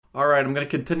All right, I'm going to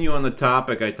continue on the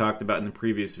topic I talked about in the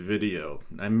previous video.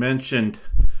 I mentioned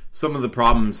some of the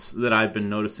problems that I've been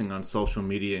noticing on social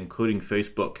media, including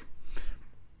Facebook.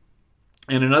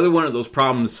 And another one of those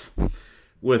problems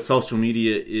with social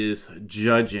media is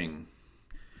judging.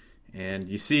 And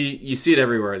you see it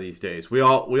everywhere these days. We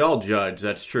all judge,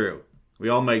 that's true. We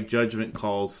all make judgment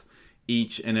calls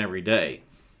each and every day.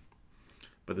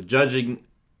 But the judging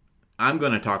I'm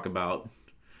going to talk about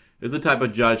is the type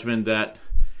of judgment that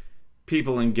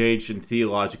people engaged in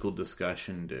theological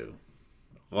discussion do.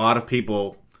 A lot of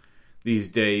people these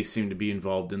days seem to be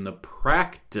involved in the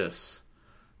practice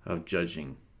of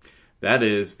judging. That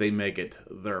is, they make it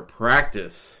their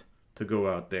practice to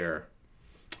go out there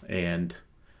and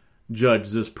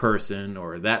judge this person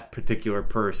or that particular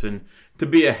person to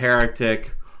be a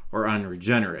heretic or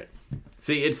unregenerate.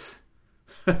 See, it's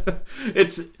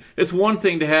one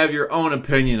thing to have your own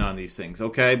opinion on these things,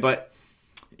 okay? But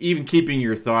even keeping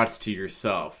your thoughts to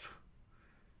yourself,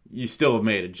 you still have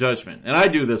made a judgment. And I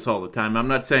do this all the time. I'm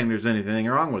not saying there's anything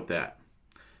wrong with that.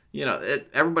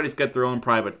 Everybody's got their own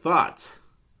private thoughts.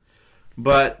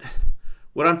 But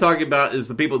what I'm talking about is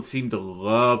the people that seem to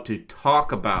love to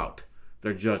talk about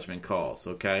their judgment calls,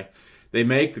 okay? They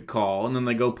make the call, and then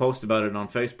they go post about it on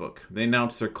Facebook. They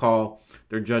announce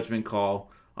their judgment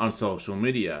call on social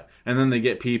media. And then they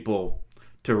get people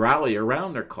to rally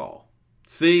around their call.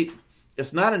 See,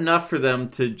 it's not enough for them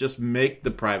to just make the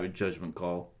private judgment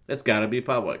call. It's got to be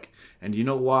public. And you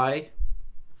know why?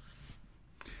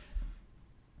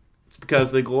 It's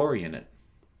because they glory in it.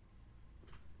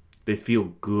 They feel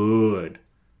good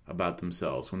about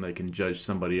themselves when they can judge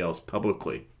somebody else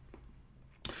publicly.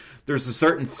 There's a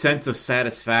certain sense of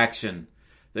satisfaction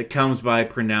that comes by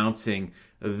pronouncing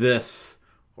this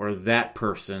or that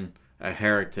person a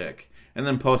heretic and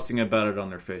then posting about it on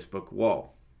their Facebook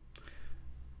wall.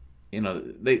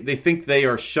 They think they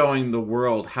are showing the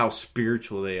world how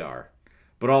spiritual they are.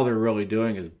 But all they're really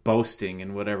doing is boasting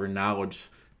in whatever knowledge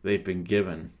they've been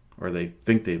given or they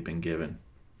think they've been given.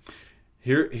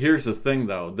 Here's the thing,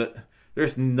 though, that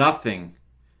there's nothing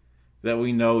that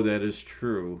we know that is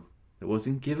true that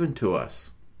wasn't given to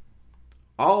us.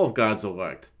 All of God's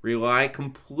elect rely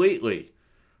completely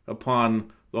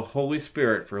upon the Holy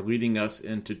Spirit for leading us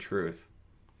into truth.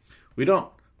 We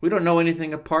don't know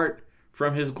anything apart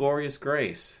from His glorious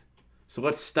grace. So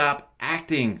let's stop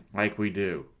acting like we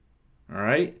do. All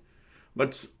right?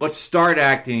 Let's start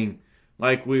acting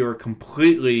like we are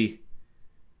completely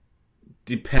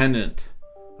dependent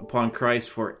upon Christ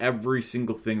for every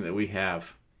single thing that we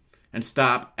have. And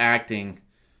stop acting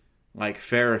like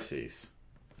Pharisees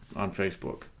on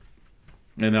Facebook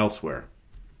and elsewhere.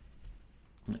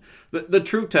 The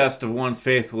true test of one's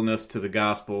faithfulness to the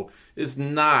gospel is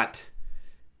not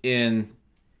in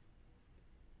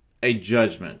a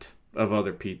judgment of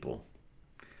other people.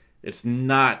 It's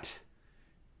not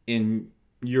in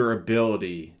your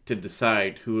ability to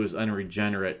decide who is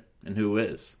unregenerate and who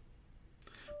is.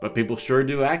 But people sure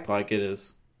do act like it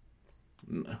is.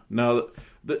 No,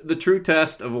 the true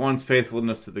test of one's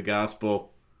faithfulness to the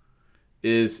gospel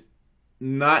is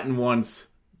not in one's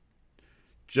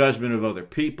judgment of other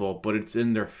people, but it's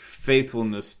in their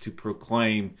faithfulness to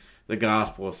proclaim the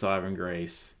gospel of sovereign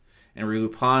grace and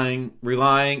relying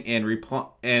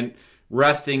and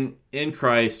resting in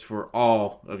Christ for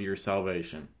all of your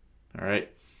salvation. All right?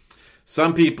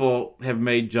 Some people have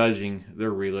made judging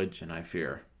their religion, I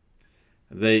fear.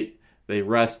 They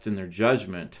rest in their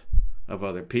judgment of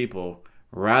other people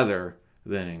rather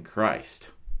than in Christ.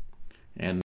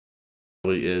 And that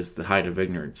really is the height of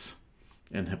ignorance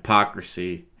and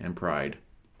hypocrisy and pride.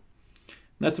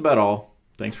 And that's about all.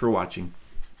 Thanks for watching.